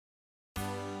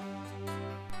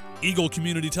Eagle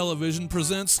Community Television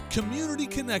presents Community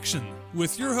Connection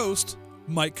with your host,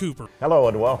 Mike Cooper. Hello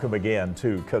and welcome again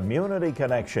to Community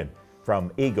Connection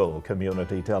from Eagle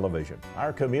Community Television.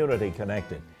 Our community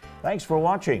connected. Thanks for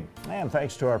watching, and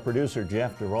thanks to our producer,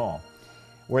 Jeff Duvall.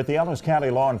 We're at the Ellis County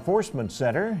Law Enforcement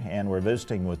Center, and we're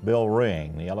visiting with Bill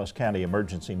Ring, the Ellis County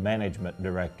Emergency Management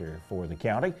Director for the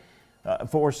county,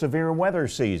 for severe weather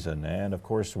season. And of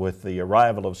course, with the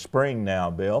arrival of spring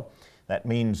now, Bill, that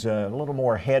means a little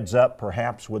more heads up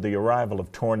perhaps with the arrival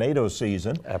of tornado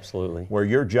season. Absolutely. Where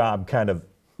your job kind of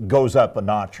goes up a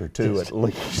notch or two at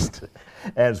least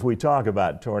as we talk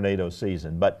about tornado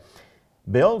season. But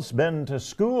Bill's been to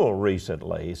school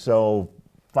recently, so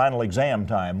final exam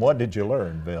time. What did you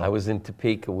learn, Bill? I was in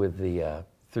Topeka with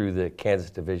through the Kansas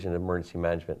Division of Emergency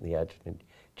Management in the Adjutant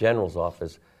General's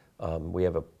office. We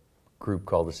have a group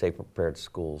called the Safe and Prepared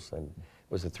Schools, and it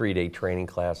was a 3-day training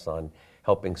class on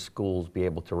helping schools be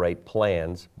able to write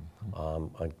plans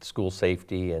on school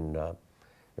safety and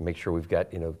make sure we've got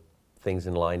things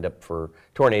lined up for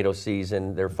tornado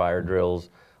season, their fire drills.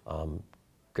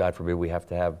 God forbid we have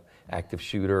to have active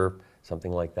shooter,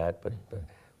 something like that. But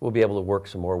we'll be able to work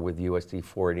some more with USD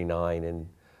 489 and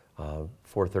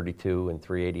 432 and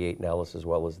 388 in Ellis, as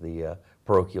well as the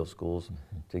parochial schools,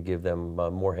 to give them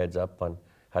more heads up on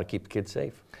how to keep the kids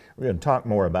safe. We're going to talk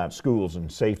more about schools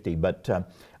and safety, but I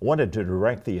wanted to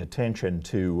direct the attention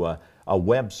to a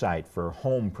website for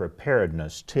home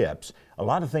preparedness tips. A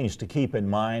lot of things to keep in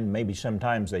mind. Maybe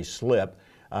sometimes they slip.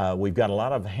 We've got a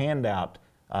lot of handout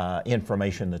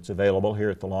information that's available here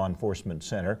at the Law Enforcement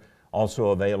Center, also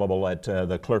available at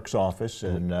the clerk's office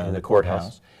in the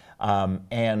courthouse.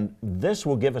 And this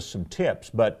will give us some tips,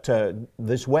 but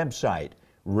this website,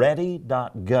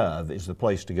 ready.gov, is the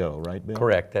place to go, right, Bill?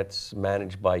 Correct. That's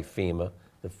managed by FEMA,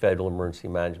 the Federal Emergency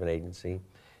Management Agency.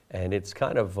 And it's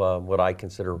kind of what I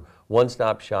consider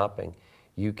one-stop shopping.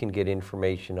 You can get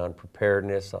information on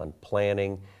preparedness, on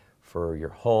planning for your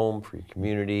home, for your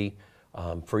community,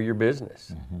 for your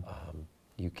business.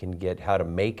 You can get how to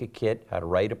make a kit, how to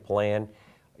write a plan.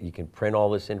 You can print all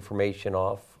this information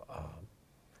off.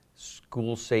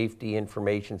 School safety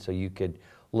information, so you could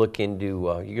look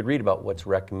into, you could read about what's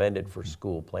recommended for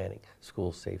school planning,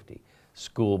 school safety,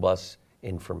 school bus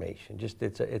information. Just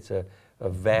it's a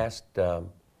vast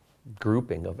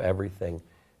grouping of everything,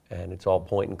 and it's all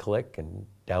point and click and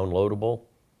downloadable.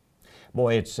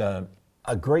 Boy, it's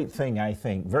a great thing, I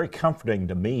think. Very comforting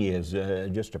to me as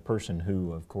just a person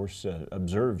who, of course,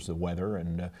 observes the weather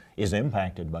and is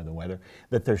impacted by the weather,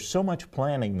 that there's so much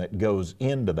planning that goes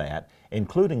into that,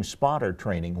 including spotter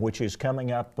training, which is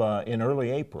coming up in early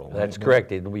April. That's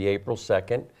correct. It'll be April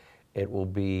 2nd. It will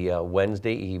be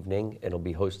Wednesday evening. It'll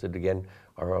be hosted again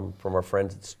from our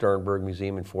friends at Sternberg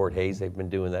Museum in Fort Hays. They've been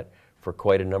doing that for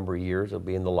quite a number of years. It'll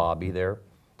be in the lobby there.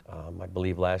 I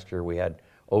believe last year we had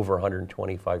over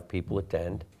 125 people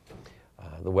attend.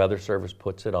 The Weather Service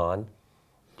puts it on.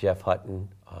 Jeff Hutton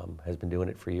has been doing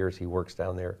it for years. He works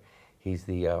down there. He's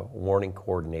the warning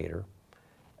coordinator.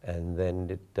 And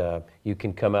then you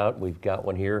can come out. We've got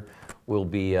one here. We'll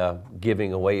be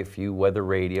giving away a few weather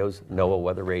radios, NOAA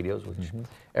weather radios, which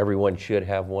everyone should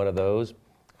have one of those.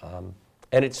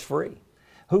 And it's free.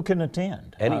 Who can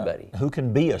attend? Anybody. Who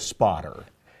can be a spotter?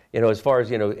 As far as,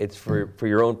 it's for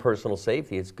your own personal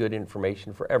safety, it's good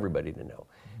information for everybody to know,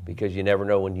 because you never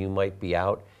know when you might be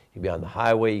out. You could be on the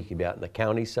highway, you could be out in the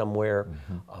county somewhere,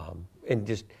 and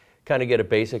just kind of get a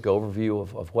basic overview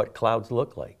of what clouds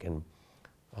look like,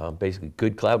 and basically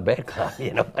good cloud, bad cloud,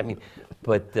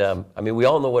 But, we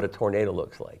all know what a tornado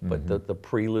looks like, but the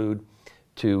prelude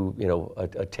to,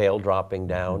 a tail dropping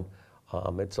down,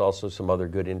 it's also some other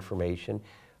good information.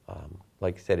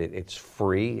 Like I said, it's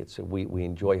free. We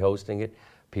enjoy hosting it.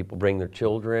 People bring their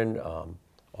children.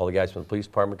 All the guys from the police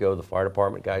department go. The fire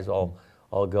department guys all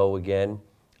go again.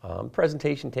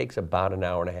 Presentation takes about an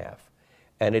hour and a half,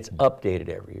 and it's updated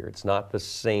every year. It's not the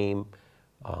same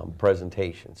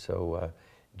presentation. So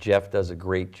Jeff does a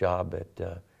great job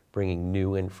at bringing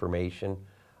new information,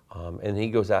 and he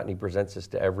goes out and he presents this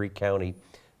to every county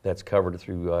that's covered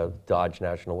through Dodge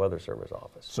National Weather Service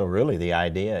office. So really the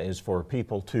idea is for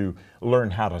people to learn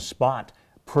how to spot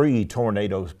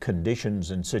pre-tornado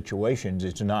conditions and situations.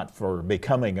 It's not for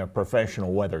becoming a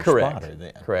professional weather spotter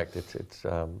then. Correct. It's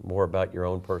more about your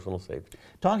own personal safety.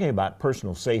 Talking about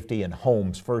personal safety in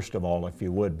homes, first of all, if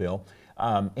you would, Bill,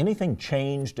 anything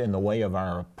changed in the way of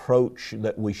our approach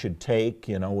that we should take?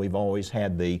 We've always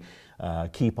had the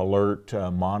keep alert,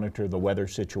 monitor the weather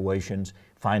situations,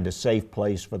 find a safe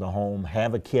place for the home,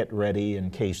 have a kit ready in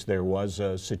case there was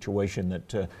a situation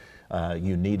that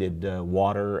you needed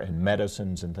water and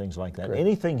medicines and things like that. Correct.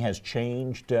 Anything has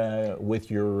changed with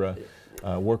your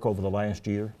work over the last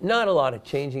year? Not a lot of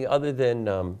changing, other than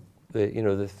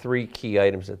the three key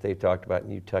items that they've talked about,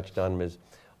 and you touched on them, is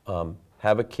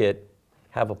have a kit,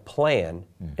 have a plan,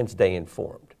 and stay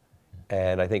informed.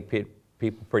 And I think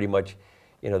people pretty much,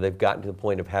 they've gotten to the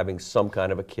point of having some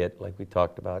kind of a kit, like we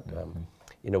talked about,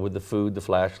 with the food, the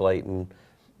flashlight, and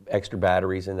extra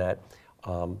batteries and that.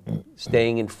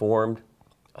 Staying informed.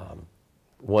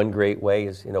 One great way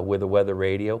is, with a weather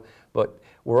radio. But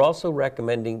we're also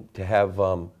recommending to have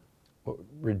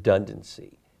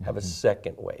redundancy, have a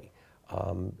second way.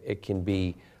 It can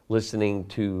be listening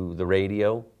to the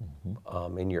radio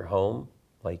in your home,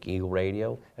 like Eagle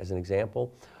Radio, as an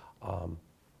example.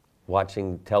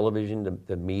 Watching television,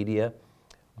 the media,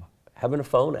 having a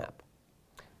phone app.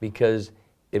 Because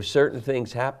if certain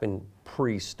things happen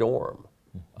pre-storm,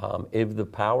 if the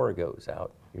power goes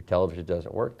out, your television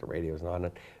doesn't work, the radio's not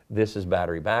on, this is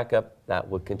battery backup, that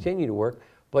will continue to work.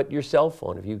 But your cell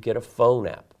phone, if you get a phone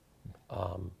app,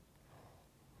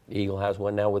 Eagle has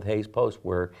one now with Hayes Post,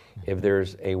 where if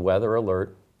there's a weather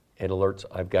alert, it alerts,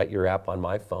 I've got your app on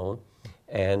my phone,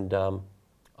 and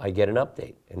I get an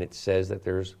update, and it says that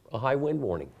there's a high wind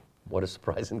warning. What a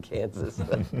surprise in Kansas.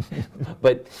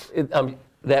 But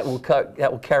that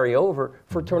will carry over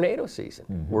for tornado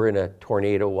season. We're in a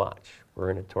tornado watch. We're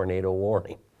in a tornado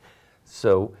warning.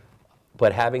 So,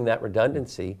 but having that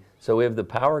redundancy, so if the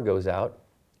power goes out,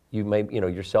 you may,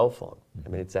 your cell phone. I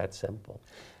mean, it's that simple.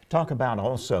 Talk about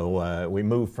also, we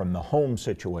move from the home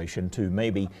situation to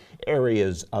maybe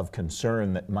areas of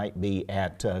concern that might be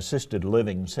at assisted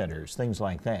living centers, things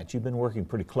like that. You've been working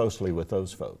pretty closely with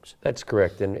those folks. That's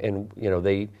correct, and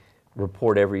they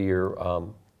report every year,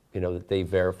 that they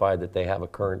verify that they have a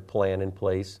current plan in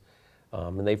place,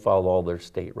 and they follow all their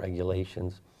state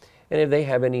regulations. And if they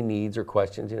have any needs or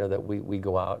questions, that we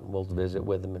go out and we'll visit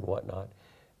with them and whatnot.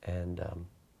 And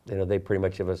they pretty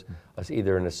much have us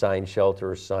either an assigned shelter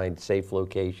or assigned safe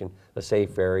location, a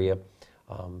safe area,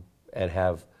 and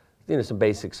have some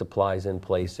basic supplies in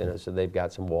place, so they've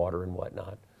got some water and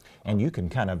whatnot. And you can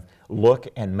kind of look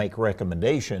and make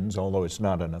recommendations, although it's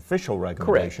not an official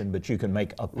recommendation. Correct. But you can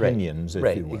make opinions,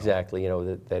 if you will. Exactly.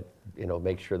 That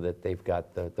make sure that they've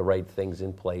got the right things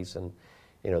in place, and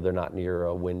they're not near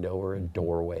a window or a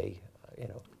doorway.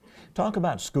 Talk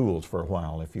about schools for a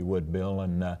while, if you would, Bill,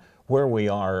 and where we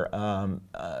are.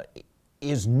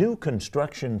 Is new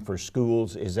construction for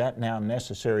schools, is that now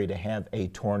necessary to have a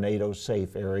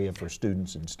tornado-safe area for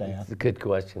students and staff? It's a good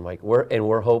question, Mike.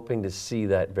 We're hoping to see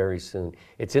that very soon.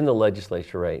 It's in the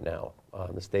legislature right now.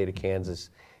 The state of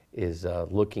Kansas is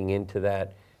looking into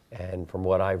that, and from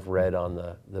what I've read on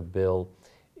the bill,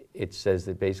 it says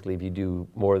that basically if you do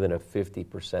more than a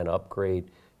 50% upgrade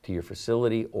to your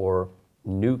facility or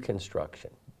new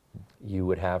construction, you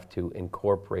would have to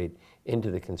incorporate into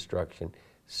the construction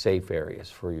safe areas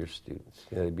for your students.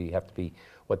 They have to be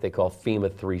what they call FEMA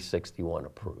 361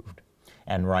 approved.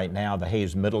 And right now the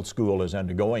Hayes Middle School is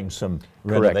undergoing some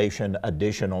Correct. Renovation,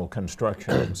 additional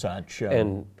construction and such.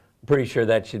 And pretty sure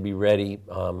that should be ready.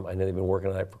 I know they've been working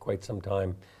on that for quite some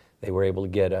time. They were able to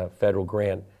get a federal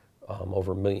grant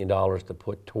over $1 million to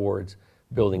put towards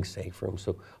building safe rooms.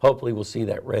 So hopefully we'll see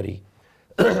that ready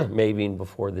maybe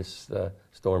before this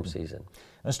storm season.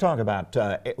 Let's talk about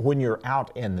when you're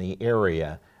out in the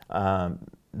area,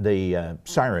 the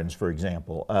sirens, for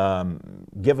example.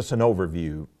 Give us an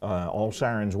overview. All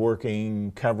sirens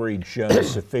working, coverage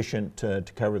sufficient to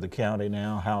cover the county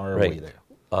now? How are we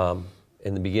there?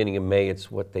 In the beginning of May,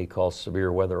 it's what they call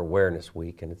Severe Weather Awareness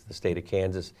Week, and it's the state of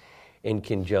Kansas in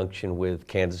conjunction with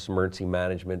Kansas Emergency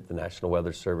Management, the National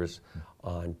Weather Service.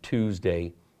 On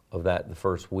Tuesday of the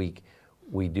first week,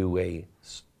 we do a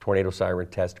tornado siren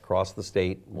test across the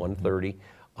state, 1:30.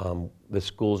 The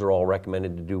schools are all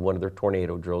recommended to do one of their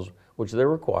tornado drills, which they're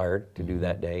required to do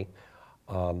that day.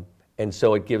 And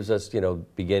so it gives us,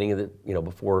 beginning of the,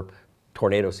 before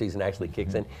tornado season actually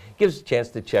kicks in, gives us a chance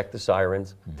to check the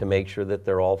sirens to make sure that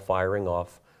they're all firing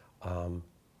off.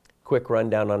 Quick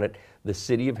rundown on it. The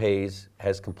city of Hayes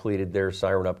has completed their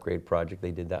siren upgrade project.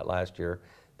 They did that last year.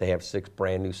 They have 6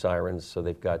 brand new sirens, so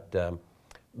they've got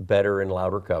better and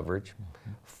louder coverage.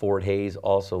 Fort Hayes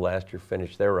also last year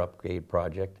finished their upgrade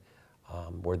project,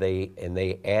 where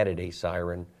they added a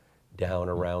siren down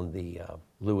around the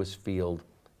Lewis Field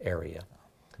area.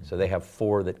 So they have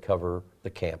 4 that cover the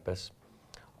campus.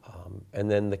 And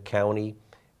then the county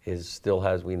still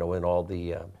has, in all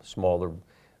the smaller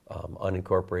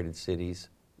unincorporated cities,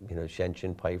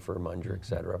 Shenshin, Pfeiffer, Munger, et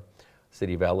cetera.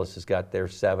 City of Ellis has got their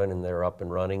 7 and they're up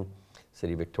and running.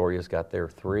 City of Victoria's got their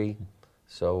 3.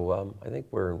 So I think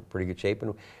we're in pretty good shape,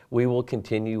 and we will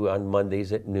continue on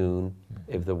Mondays at noon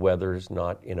if the weather's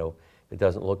not, you know, it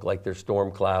doesn't look like there's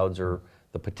storm clouds or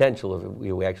the potential of it.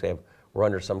 We actually we're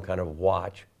under some kind of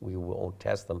watch. We won't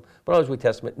test them, but always we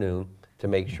test them at noon to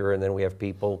make sure, and then we have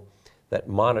people that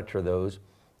monitor those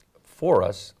for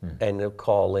us, and they'll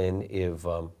call in if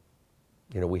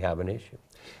you know, we have an issue.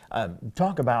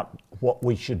 Talk about what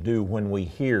we should do when we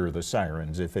hear the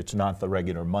sirens if it's not the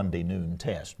regular Monday noon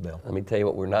test, Bill. Let me tell you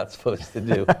what we're not supposed to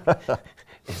do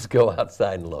is go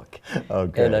outside and look.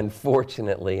 Okay. And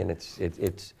unfortunately, and it's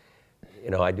you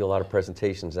know, I do a lot of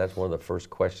presentations. That's one of the first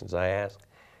questions I ask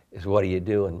is, what do you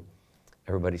do? And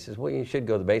everybody says, well, you should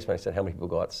go to the basement. I said, how many people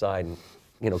go outside? And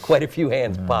you know, quite a few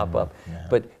hands pop up. Yeah.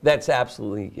 But that's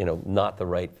absolutely, you know, not the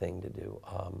right thing to do.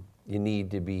 You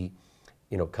need to be,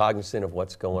 you know, cognizant of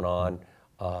what's going on.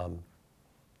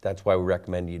 That's why we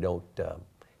recommend you don't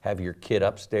have your kid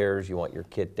upstairs. You want your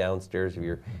kid downstairs. If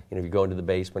you're, you know, if you go into the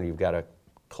basement, you've got a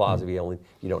closet. You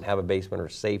don't have a basement or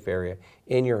a safe area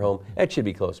in your home. That should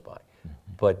be close by.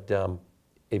 But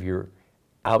if you're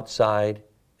outside,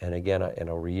 and again, and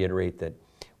I'll reiterate that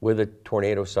with a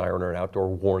tornado siren or an outdoor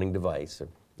warning device, or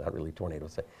not really tornado,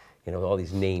 you know, all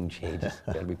these name changes,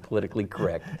 got to be politically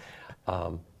correct.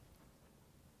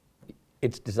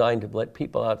 It's designed to let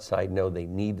people outside know they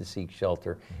need to seek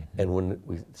shelter, and when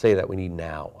we say that, we need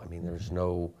now. I mean, there's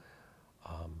no...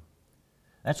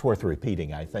 That's worth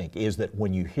repeating, I think, is that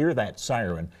when you hear that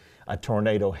siren, a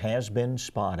tornado has been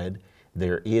spotted.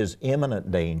 There is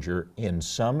imminent danger in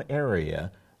some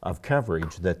area of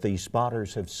coverage that these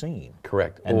spotters have seen.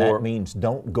 Correct. And that means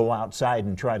don't go outside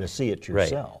and try to see it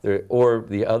yourself. Right. Or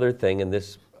the other thing, and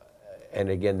this, and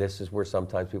again, this is where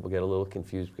sometimes people get a little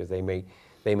confused because they may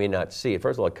not see it.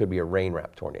 First of all, it could be a rain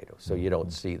wrap tornado, so you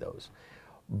don't see those.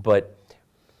 But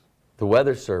the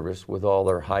Weather Service, with all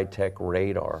their high-tech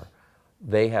radar,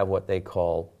 they have what they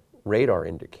call radar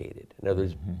indicated. In other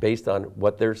words, based on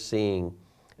what they're seeing,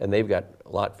 and they've got a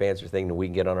lot fancier thing than we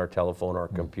can get on our telephone or our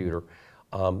computer.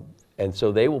 And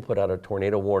so they will put out a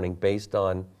tornado warning based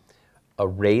on a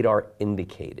radar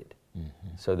indicated.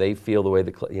 So they feel the way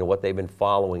you know, what they've been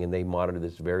following, and they monitor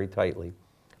this very tightly,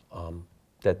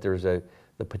 that there's the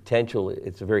potential,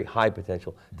 it's a very high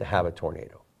potential to have a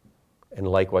tornado. And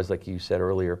likewise, like you said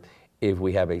earlier, if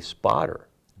we have a spotter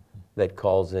that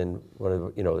calls in, one of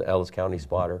the, you know, the Ellis County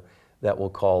spotter, that will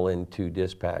call in to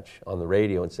dispatch on the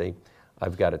radio and say,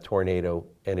 I've got a tornado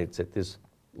and it's at this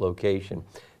location.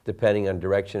 Depending on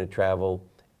direction of travel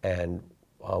and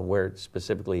where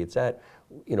specifically it's at,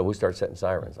 you know, we start setting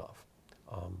sirens off.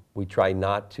 We try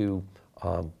not to,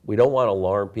 we don't want to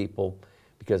alarm people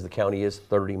because the county is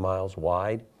 30 miles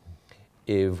wide.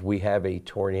 If we have a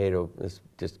tornado, this is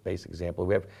just a basic example,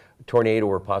 we have a tornado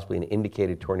or possibly an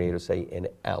indicated tornado, say in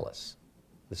Ellis,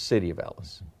 the city of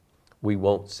Ellis, we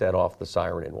won't set off the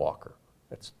siren in Walker.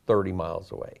 That's 30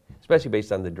 miles away, especially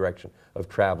based on the direction of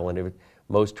travel. And if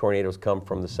most tornadoes come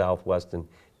from the southwest and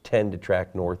tend to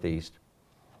track northeast,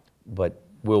 but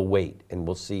we'll wait and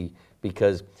we'll see,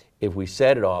 because if we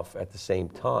set it off at the same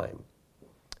time,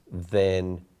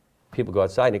 then people go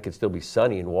outside and it could still be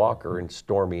sunny in Walker and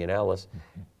stormy in Ellis,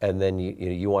 and then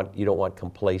you don't want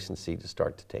complacency to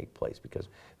start to take place, because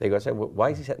they go outside, well, why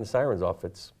is he setting the sirens off?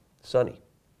 It's sunny.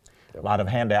 A lot of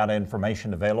handout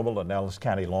information available at Ellis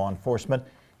County Law Enforcement,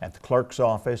 at the clerk's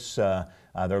office.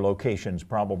 Their locations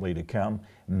probably to come.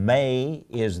 May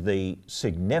is the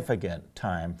significant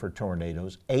time for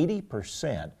tornadoes.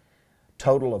 80%,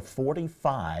 total of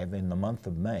 45 in the month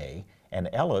of May. And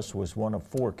Ellis was one of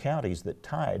 4 counties that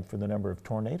tied for the number of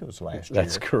tornadoes last year.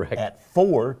 That's correct. At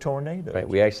 4 tornadoes. Right,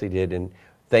 we actually did, and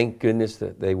thank goodness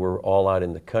that they were all out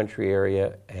in the country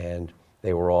area, and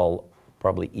they were all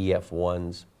probably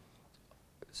EF1s,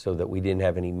 so that we didn't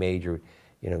have any major,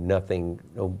 you know,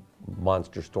 no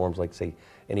monster storms like, say,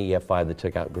 an EF5 that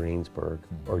took out Greensburg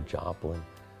or Joplin.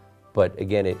 But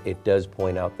again, it does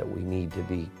point out that we need to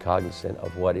be cognizant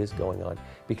of what is going on,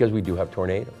 because we do have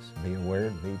tornadoes. Be aware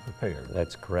and be prepared.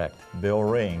 That's correct. Bill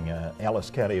Ring, Ellis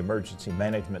County Emergency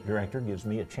Management Director, gives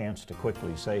me a chance to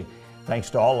quickly say thanks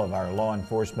to all of our law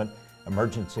enforcement,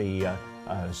 emergency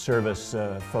service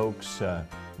folks,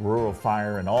 rural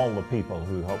fire, and all the people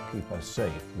who help keep us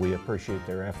safe. We appreciate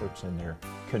their efforts and their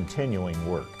continuing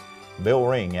work. Bill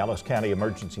Ring, Ellis County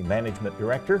Emergency Management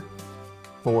Director,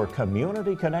 for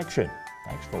Community Connection.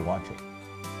 Thanks for watching.